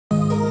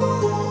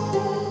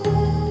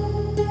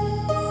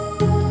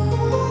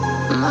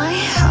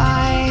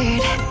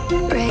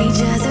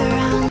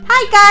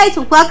Hi guys,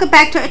 welcome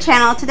back to our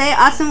channel. Today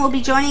Austin will be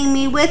joining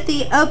me with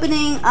the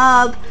opening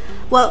of,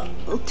 well,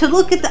 to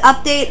look at the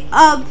update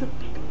of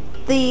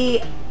the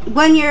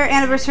 1 year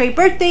anniversary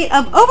birth date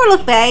of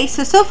Overlook Bay.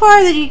 So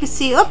far that you can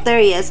see, oh, there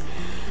he is.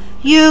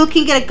 You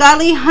can get a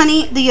Godly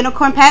Honey the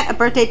Unicorn Pet, a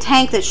birthday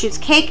tank that shoots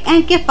cake,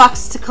 and gift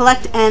boxes to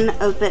collect and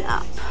open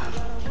up.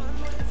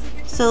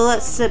 So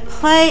let's hit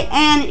play,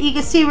 and you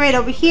can see right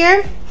over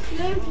here.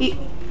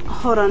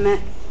 Hold on a minute.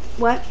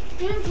 What?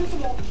 You're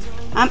invisible.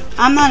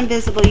 I'm not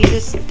invisible. You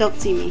just don't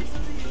see me.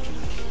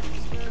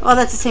 Oh,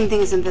 that's the same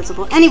thing as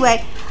invisible.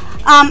 Anyway,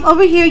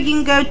 over here you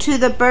can go to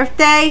the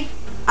birthday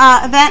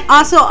event.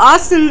 Also,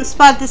 Austin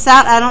spotted this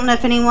out. I don't know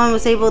if anyone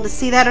was able to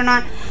see that or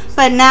not.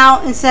 But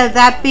now, instead of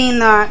that being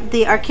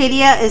the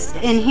Arcadia, is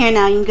in here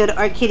now. You can go to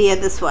Arcadia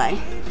this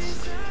way.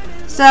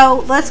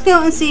 So let's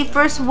go and see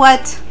first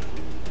what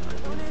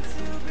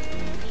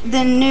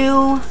the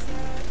new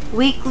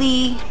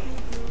weekly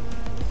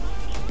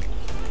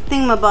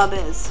thingamabob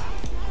is.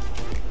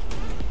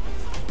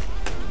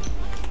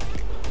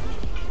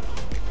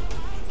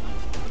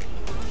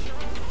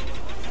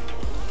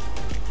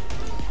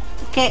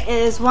 Okay, it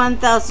is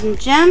 1,000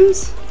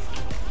 gems.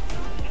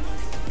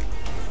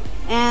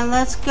 And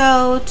let's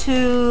go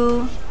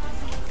to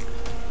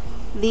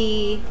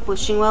the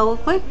wishing well real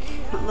quick.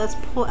 Let's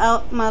pull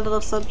out my little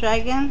sub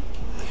dragon.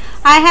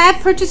 I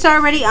have purchased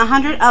already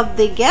 100 of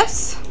the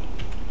gifts.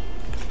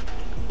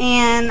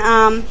 And You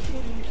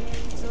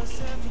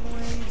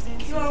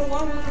are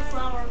one with a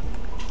flower.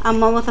 I'm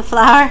one with a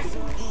flower.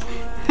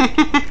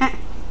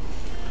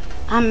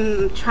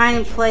 I'm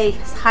trying to play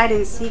hide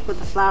and seek with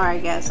the flower, I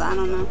guess. I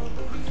don't know.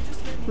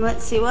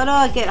 Let's see, what do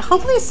I get?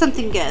 Hopefully it's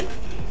something good.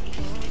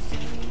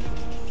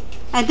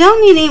 I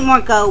don't need 8 more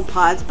gold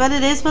pods, but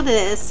it is what it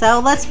is. So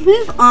let's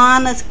move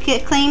on. Let's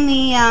claim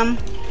the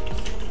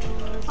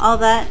all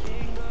that.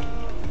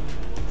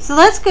 So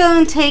let's go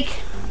and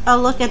take a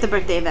look at the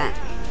birthday event.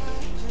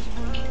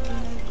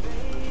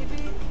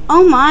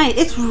 Oh my,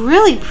 it's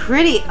really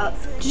pretty.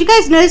 Did you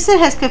guys notice it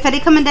has confetti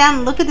coming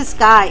down? Look at the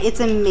sky. It's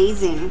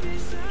amazing.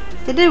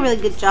 They did a really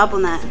good job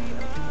on that.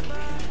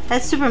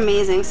 That's super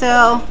amazing.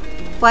 So,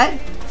 what?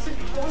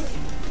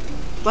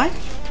 What?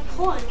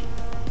 Koi.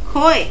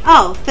 Koi.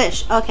 Oh,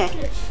 fish. Okay.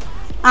 Fish.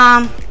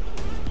 And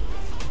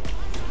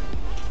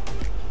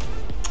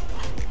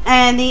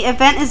the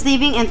event is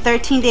leaving in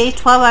 13 days,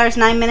 12 hours,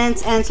 9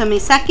 minutes, and so many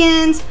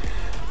seconds.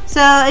 So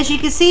as you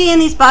can see in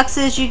these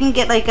boxes, you can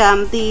get like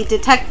the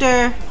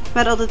detector,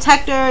 metal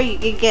detector. You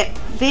can get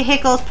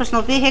vehicles,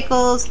 personal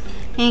vehicles.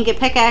 You can get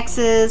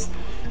pickaxes.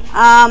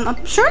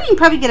 I'm sure you can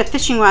probably get a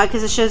fishing rod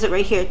because it shows it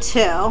right here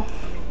too.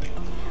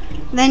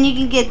 Then you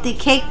can get the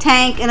cake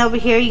tank, and over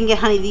here you can get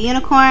Honey the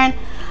Unicorn.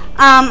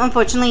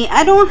 Unfortunately,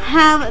 I don't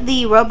have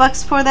the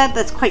Robux for that.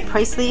 That's quite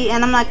pricey,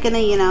 and I'm not gonna,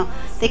 you know,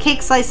 the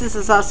cake slices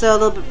is also a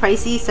little bit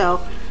pricey, so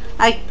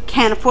I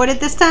can't afford it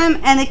this time.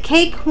 And the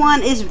cake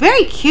one is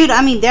very cute.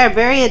 I mean, they're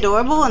very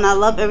adorable, and I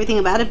love everything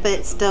about it,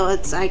 but still,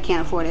 I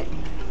can't afford it.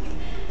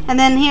 And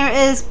then here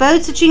is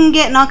boats that you can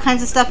get and all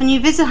kinds of stuff. And you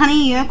visit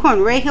Honey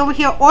Unicorn right over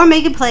here, or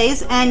Mega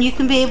Plays, and you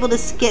can be able to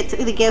get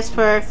the gifts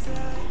for,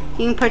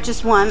 you can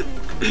purchase one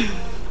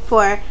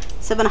for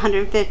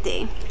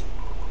 $750.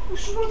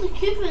 This is where the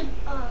Cupid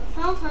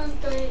Valentine's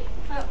Day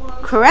event was.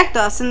 Correct,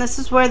 Austin. This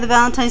is where the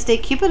Valentine's Day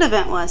Cupid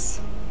event was.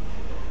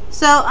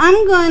 So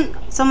I'm going,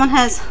 someone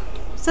has,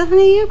 is that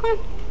Honey Unicorn?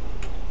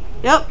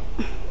 Yep.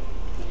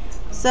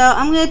 So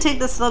I'm going to take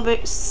this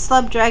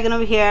slub dragon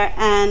over here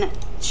and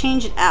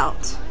change it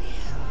out.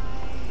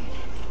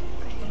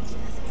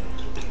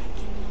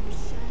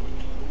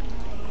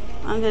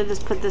 I'm going to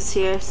just put this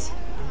here.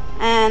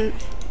 And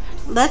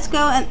let's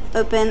go and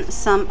open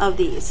some of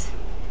these.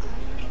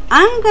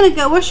 I'm going to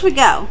go, where should we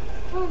go? I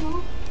don't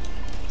know.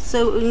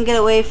 So we can get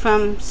away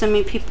from so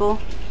many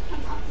people. Up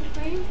the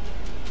frame?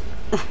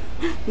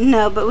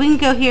 No, but we can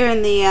go here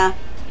in the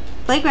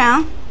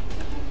playground.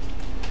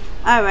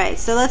 Alright,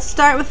 so let's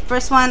start with the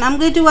first one. I'm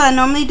going to do what I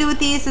normally do with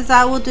these, is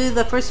I will do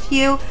the first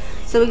few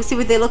so we can see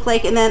what they look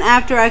like. And then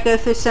after I go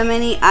through so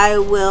many, I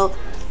will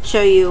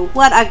show you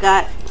what I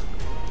got.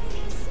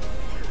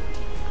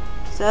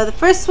 So the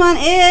first one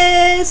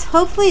is,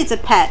 hopefully it's a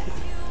pet.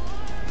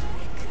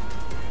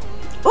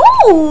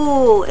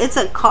 Ooh, it's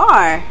a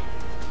car.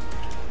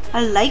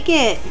 I like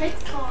it. Fake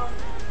car.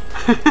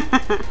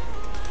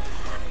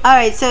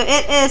 Alright, so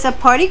it is a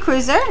party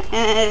cruiser,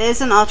 and it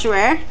is an ultra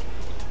rare.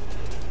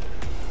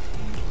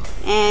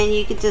 And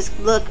you can just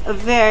look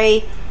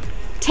very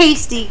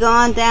tasty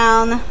going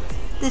down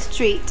the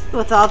street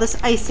with all this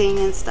icing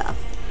and stuff.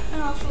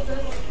 And also this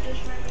one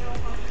just ran me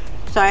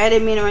over. Sorry, I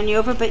didn't mean to run you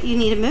over, but you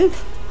need to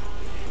move.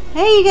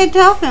 Hey, you got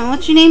dolphin.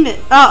 What you named it?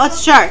 Oh,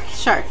 it's shark.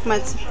 Shark.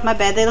 My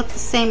bad. They look the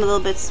same a little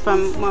bit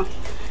from more.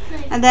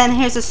 And then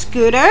here's a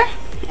scooter,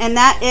 and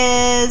that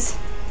is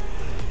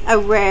a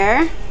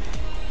rare.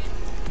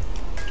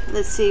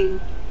 Let's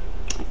see.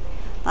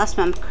 Lost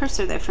my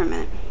cursor there for a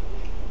minute.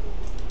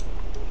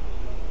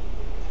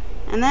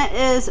 And that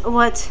is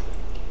what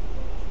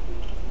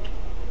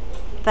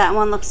that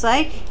one looks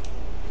like.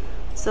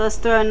 So let's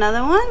throw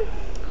another one.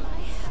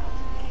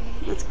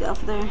 Let's go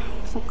over there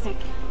so quick.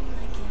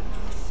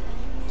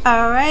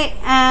 Alright,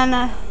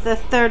 and the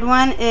third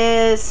one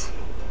is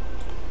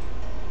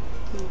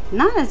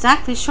not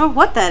exactly sure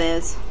what that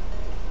is.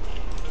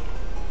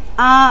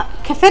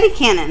 Confetti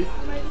cannon.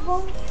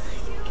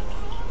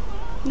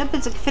 Nope,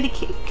 it's a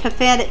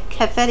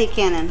confetti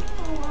cannon.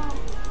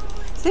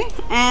 See?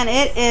 And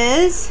it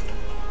is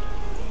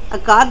a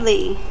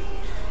godly.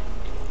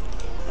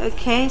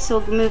 Okay, so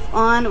we'll move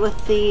on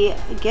with the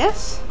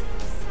gifts.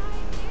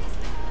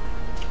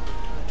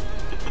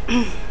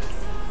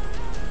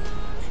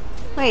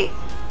 Wait,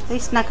 they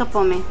snuck up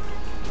on me.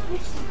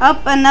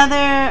 Up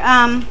another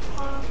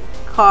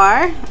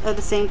car of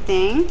the same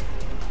thing.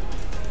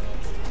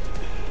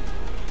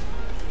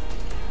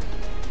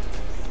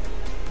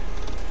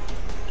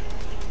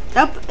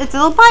 Oh, it's a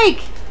little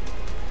bike.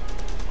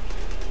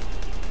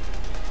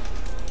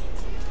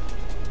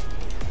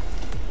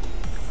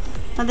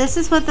 Now this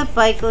is what the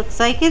bike looks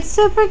like. It's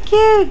super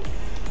cute.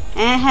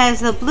 And it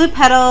has the blue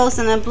pedals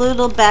and a blue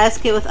little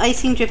basket with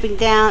icing dripping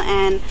down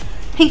and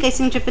pink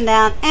icing dripping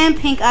down and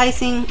pink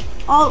icing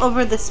all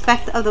over the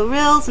speck of the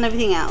wheels and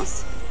everything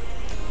else.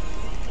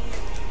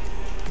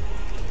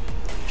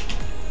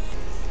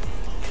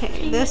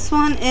 Okay, this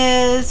one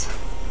is,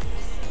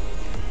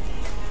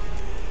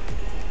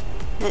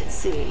 let's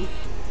see.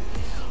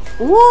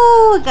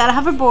 Ooh, I got a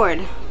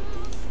hoverboard.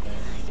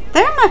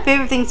 They're my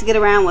favorite things to get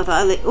around with.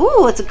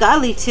 Ooh, it's a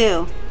godly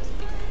too.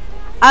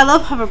 I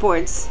love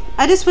hoverboards.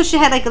 I just wish it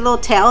had like a little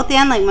tail at the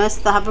end like most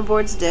of the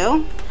hoverboards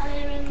do. I'm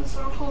in the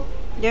circle.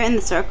 You're in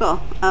the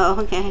circle. Oh,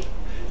 okay.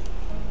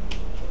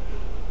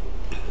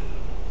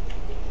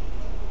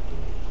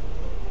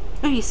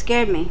 Oh, you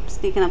scared me,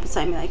 sneaking up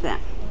beside me like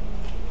that.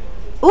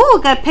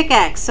 Ooh, got a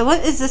pickaxe. So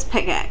what is this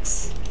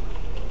pickaxe?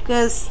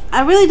 Because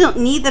I really don't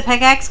need the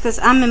pickaxe because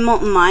I'm in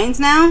Molten Mines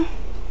now.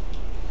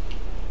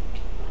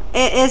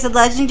 It is a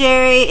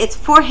legendary. It's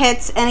 4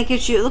 hits and it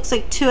gives you, it looks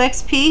like 2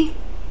 XP.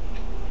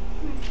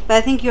 But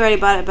I think you already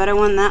bought a better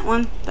one than that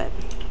one. But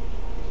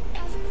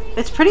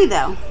it's pretty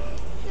though.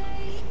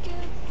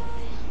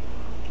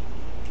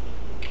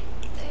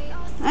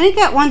 I only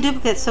got 1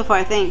 duplicate so far,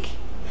 I think.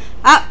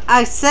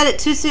 I said it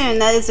too soon.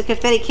 That is a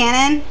confetti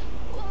cannon.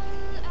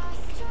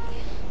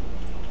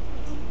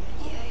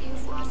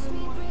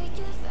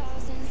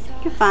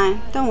 You're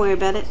fine. Don't worry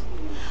about it.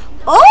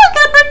 Oh, I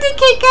got a birthday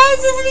cake,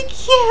 guys! Isn't he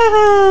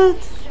cute?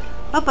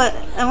 Oh, but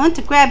I went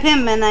to grab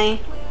him and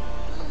I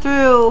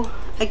threw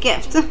a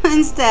gift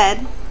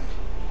instead.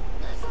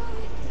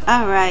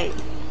 Alright.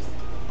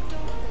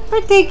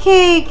 Birthday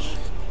cake!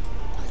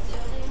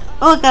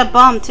 Oh, I got a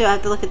bomb too. I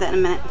have to look at that in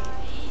a minute.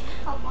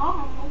 A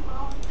bomb? Oh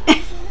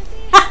God.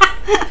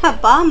 A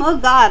bomb? Oh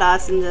God,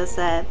 Austin just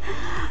said.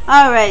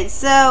 Alright,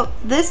 so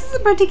this is a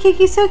birthday cake.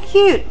 He's so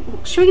cute.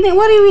 Should we name,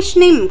 what do we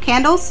should name him?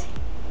 Candles?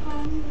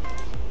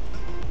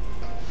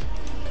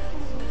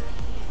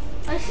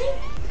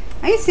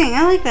 Icing,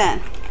 I like that.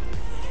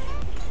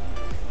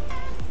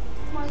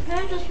 My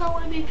hair does not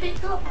want to be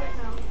picked up right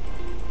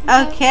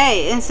now.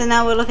 Okay, and so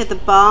now we'll look at the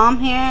bomb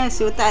here and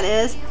see what that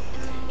is.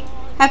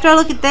 After I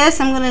look at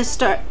this, I'm going to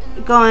start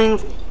going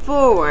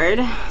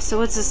forward. So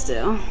what's this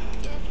do?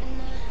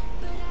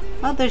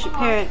 Oh, there's your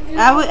parrot.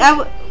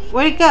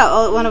 Where'd it go?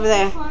 Oh, it went over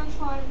there.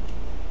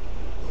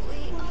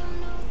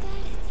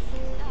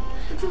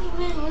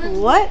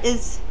 What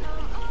is...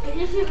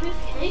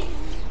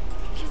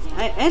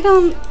 I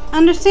don't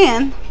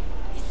understand.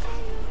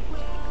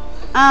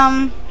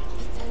 I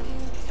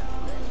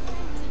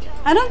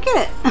don't get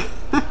it.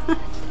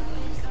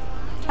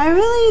 I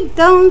really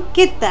don't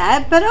get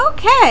that, but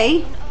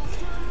okay.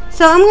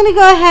 So I'm going to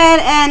go ahead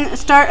and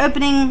start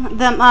opening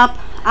them up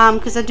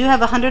because I do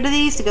have 100 of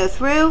these to go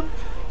through.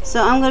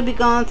 So I'm going to be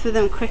going through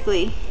them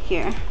quickly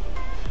here.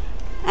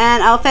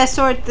 And I'll fast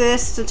forward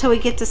this until we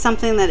get to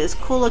something that is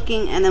cool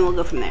looking and then we'll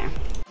go from there.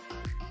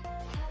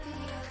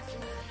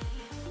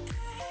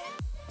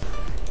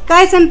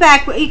 Guys, I'm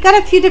back. We got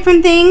a few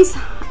different things.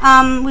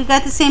 We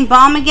got the same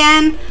bomb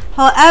again.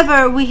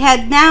 However, we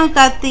had now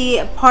got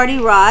the party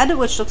rod,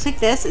 which looks like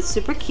this. It's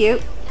super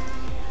cute.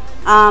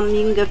 You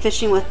can go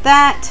fishing with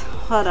that.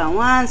 Hold on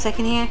one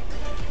second here.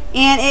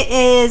 And it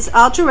is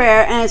ultra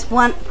rare, and it's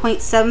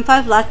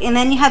 1.75 luck. And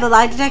then you have the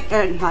lie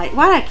detector. Why do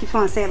I keep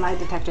wanting to say lie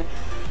detector?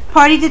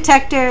 Party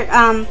detector,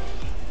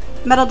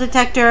 metal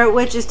detector,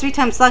 which is 3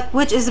 times luck,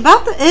 which is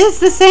about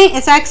the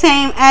exact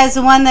same as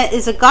the one that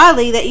is a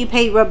godly that you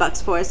pay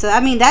Robux for. So I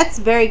mean that's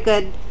very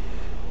good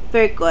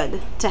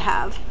to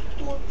have.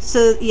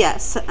 So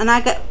yes, and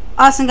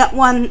Austin got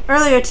one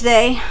earlier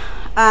today,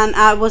 and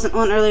I wasn't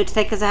on earlier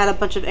today because I had a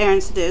bunch of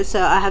errands to do.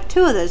 So I have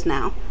 2 of those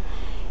now.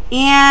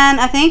 And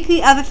I think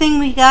the other thing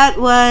we got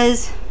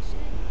was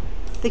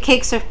the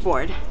cake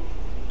surfboard.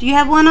 Do you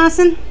have one,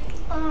 Austin?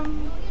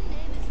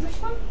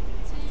 This one?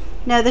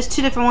 No, there's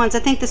 2 different ones. I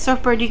think the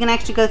surfboard you can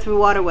actually go through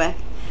water with.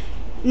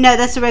 No,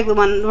 that's the regular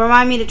one.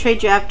 Remind me to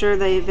trade you after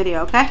the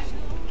video, okay?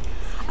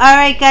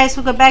 Alright guys,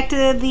 we'll go back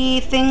to the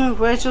thing,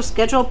 virtual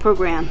schedule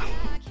program.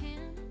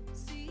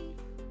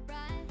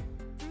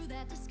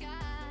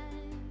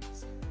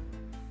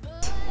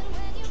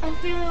 I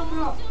feel it open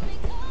up.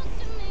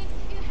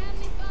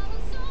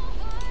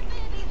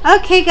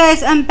 Okay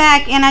guys, I'm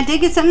back and I did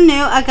get something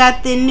new. I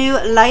got the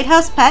new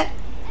lighthouse pet.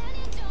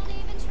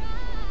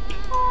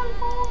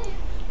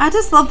 I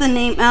just love the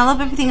name and I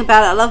love everything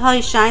about it. I love how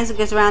he shines and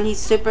goes around. He's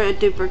super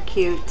duper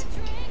cute.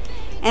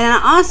 And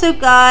I also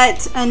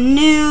got a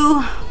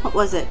new, what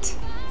was it?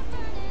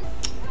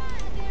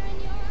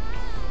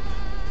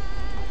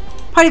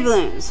 Party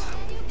balloons.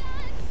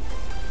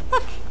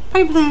 Look,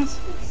 party balloons.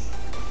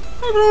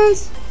 Party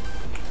balloons.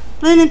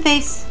 Balloon and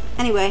face.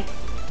 Anyway.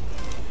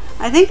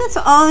 I think that's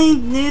all the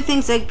new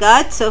things I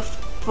got so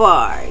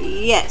far.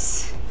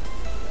 Yes.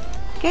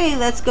 Okay,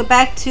 let's go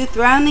back to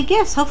throwing the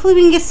gifts. Hopefully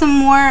we can get some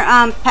more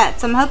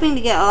pets. I'm hoping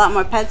to get a lot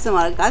more pets than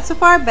what I got so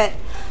far, but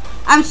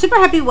I'm super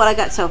happy with what I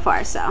got so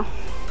far, so.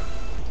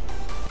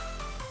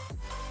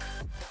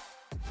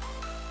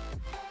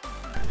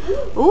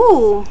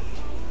 Ooh.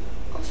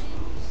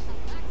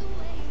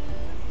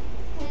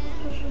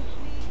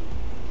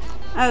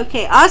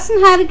 Okay, Austin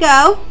had to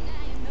go.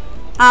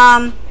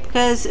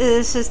 Because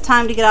it's his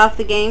time to get off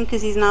the game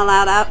because he's not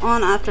allowed out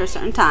on after a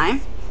certain time.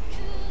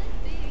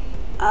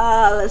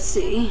 Let's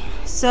see.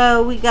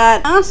 So we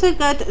got, I also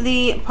got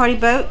the party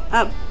boat.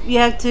 You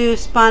have to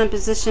spawn in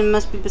position,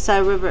 must be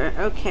beside a river.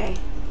 Okay.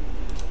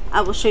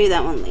 I will show you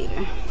that one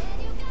later.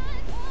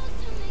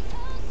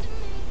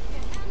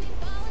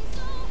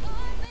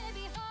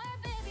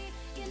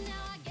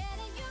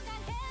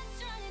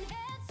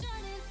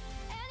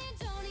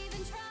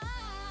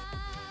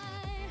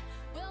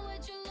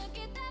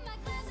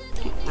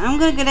 I'm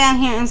gonna go down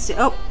here and see.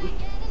 Oh,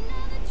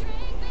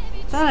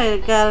 thought I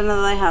got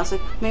another lighthouse.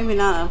 Maybe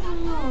not.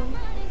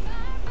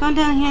 Going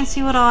down here and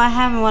see what all I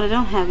have and what I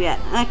don't have yet.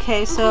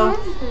 Okay, so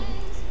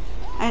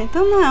I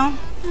don't know.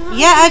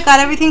 Yeah, I got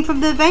everything from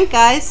the event,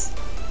 guys.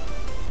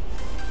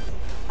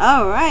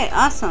 All right,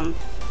 awesome,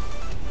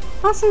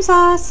 awesome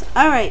sauce.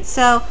 All right,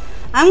 so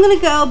I'm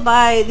gonna go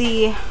by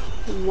the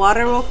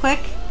water real quick.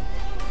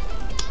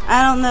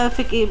 I don't know if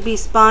it could be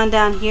spawned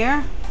down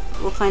here.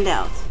 We'll find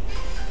out.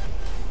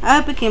 I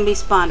hope it can be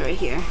spawned right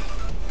here.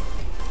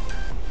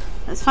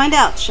 Let's find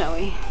out, shall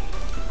we?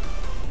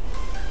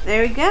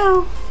 There we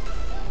go.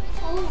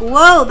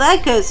 Whoa,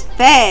 that goes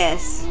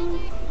fast.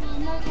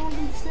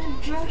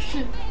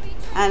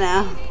 I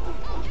know.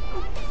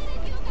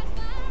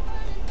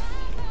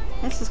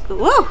 This is cool.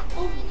 Whoa!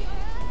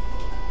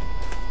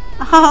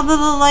 Oh, the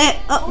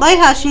little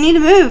lighthouse, you need to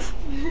move.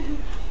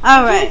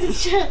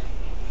 Alright.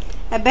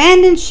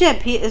 Abandoned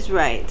ship, he is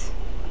right.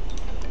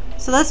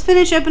 So let's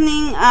finish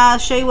opening,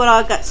 show you what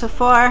I got so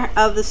far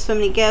of the so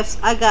many gifts.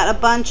 I got a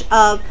bunch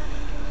of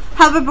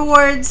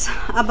hoverboards,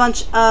 a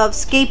bunch of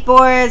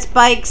skateboards,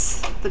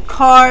 bikes, the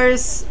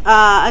cars.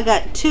 I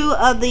got 2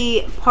 of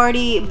the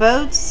party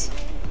boats.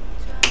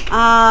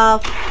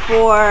 I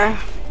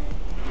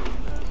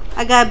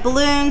got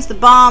balloons, the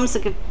bombs,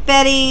 the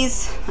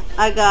confettis.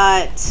 I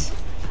got,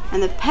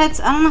 and the pets,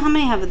 I don't know how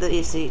many I have of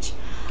these each.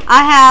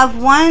 I have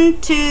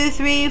 1, 2,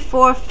 3,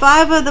 4,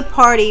 5 of the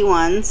party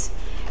ones.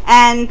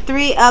 And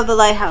 3 of the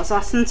lighthouse,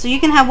 Austin. So you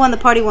can have one of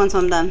the party ones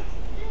when I'm done.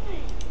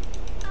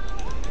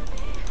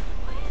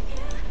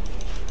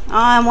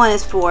 Oh, and 1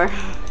 is 4.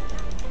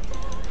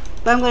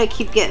 But I'm going to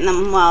keep getting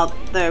them while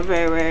they're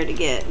very rare to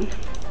get.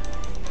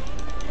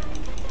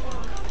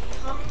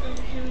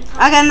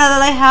 I got another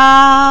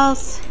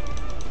lighthouse.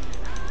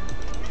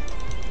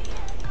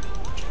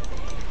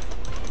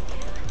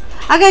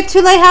 I got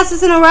 2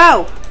 lighthouses in a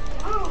row.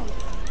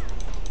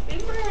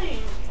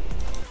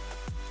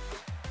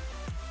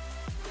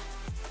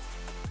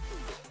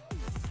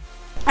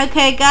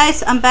 Okay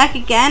guys, I'm back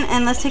again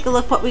and let's take a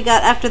look what we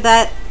got after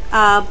that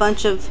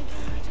bunch of,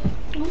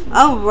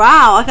 oh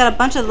wow, I got a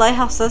bunch of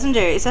lighthouse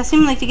legendaries. I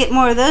seem like to get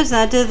more of those than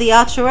I did the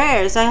ultra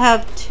rares. I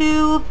have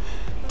 2,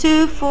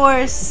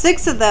 4,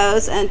 6 of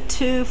those and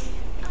 2,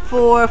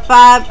 4,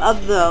 5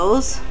 of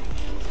those.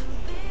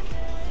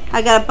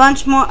 I got a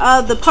bunch more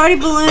of the party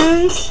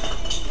balloons.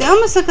 They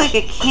almost look like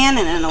a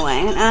cannon in a way.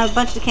 And I have a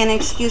bunch of cannon.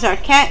 Excuse our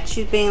cat,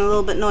 she's being a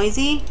little bit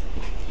noisy.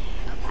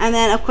 And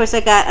then, of course,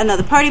 I got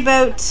another party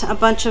boat, a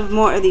bunch of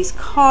more of these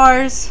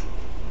cars.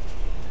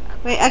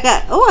 Wait, I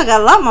got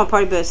a lot more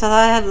party boats. I thought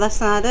I had less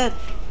than I did.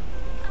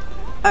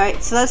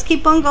 Alright, so let's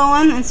keep on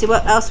going and see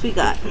what else we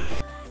got.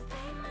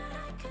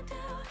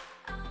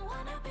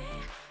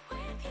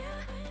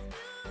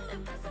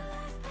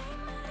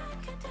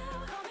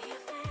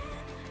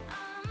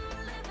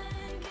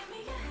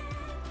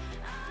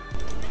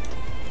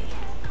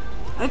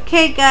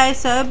 Okay, guys,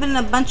 so I opened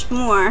a bunch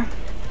more.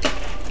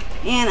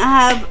 And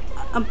I have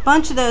a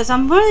bunch of those.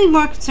 I'm really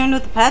more concerned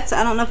with the pets.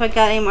 I don't know if I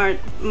got any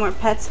more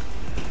pets.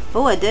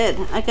 Oh, I did.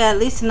 I got at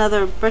least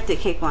another birthday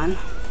cake one.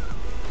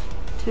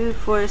 2,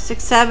 4,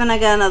 6, 7. I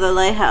got another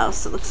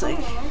lighthouse, it looks like.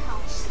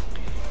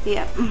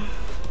 Yep.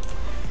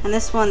 And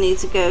this one needs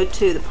to go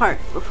to the park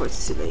before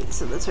it's too late.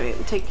 So that's right.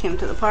 We'll take him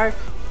to the park.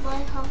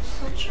 Lighthouse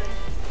Century.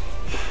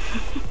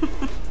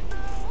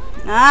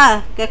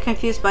 Ah, got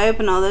confused by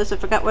opening all those. I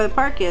forgot where the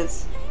park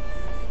is.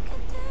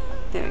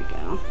 There we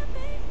go.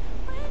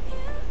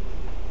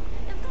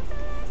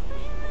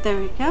 There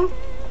we go.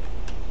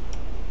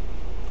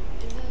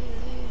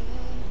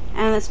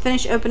 And let's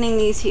finish opening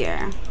these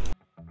here.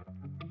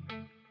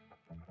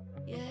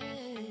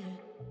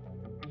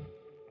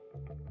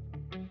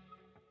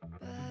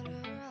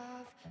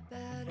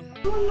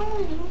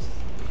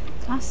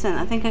 Awesome,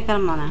 I think I got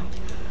them all now.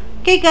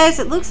 Okay guys,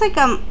 it looks like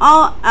I'm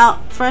all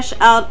out, fresh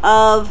out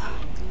of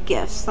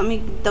gifts. Let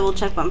me double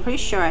check, but I'm pretty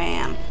sure I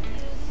am.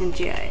 And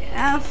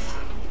GIF.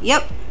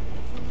 Yep.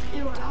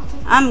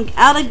 I'm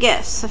out of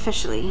gifts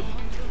officially.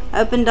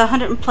 I opened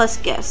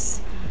 100+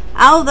 gifts.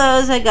 Out of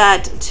those, I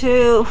got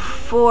 2,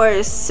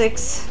 4,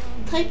 6,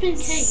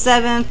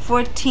 7,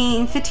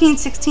 14, 15,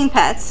 16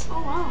 pets.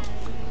 Oh wow.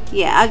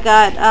 Yeah, I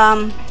got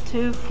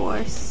 2,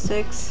 4,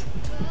 6,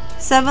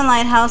 7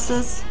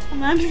 lighthouses.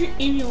 Imagine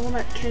eating all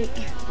that cake.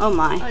 Oh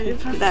my,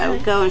 that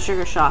would go in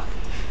sugar shock.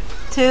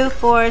 2,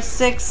 4,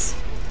 6,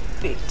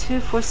 wait, 2,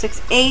 4,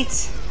 6,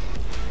 8,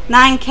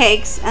 9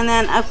 cakes, and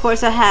then of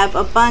course I have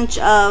a bunch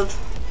of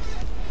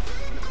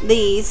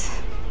these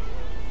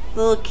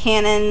little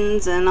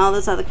cannons and all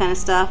this other kind of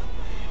stuff.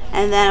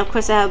 And then of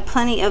course I have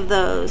plenty of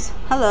those.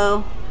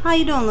 Hello, how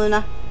you doing,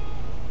 Luna?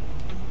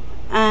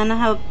 And I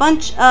have a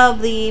bunch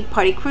of the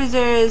party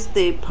cruisers,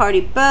 the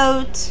party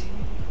boat.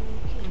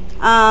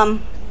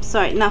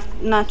 Sorry,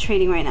 not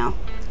trading right now.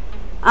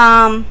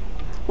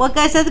 Well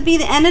guys, that'll be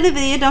the end of the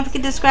video. Don't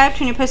forget to subscribe,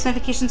 turn your post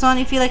notifications on.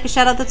 If you like a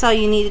shout out, that's all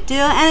you need to do.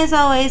 And as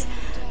always,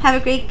 have a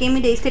great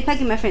gaming day. Stay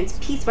puggy, my friends.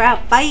 Peace. We're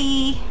out.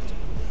 Bye.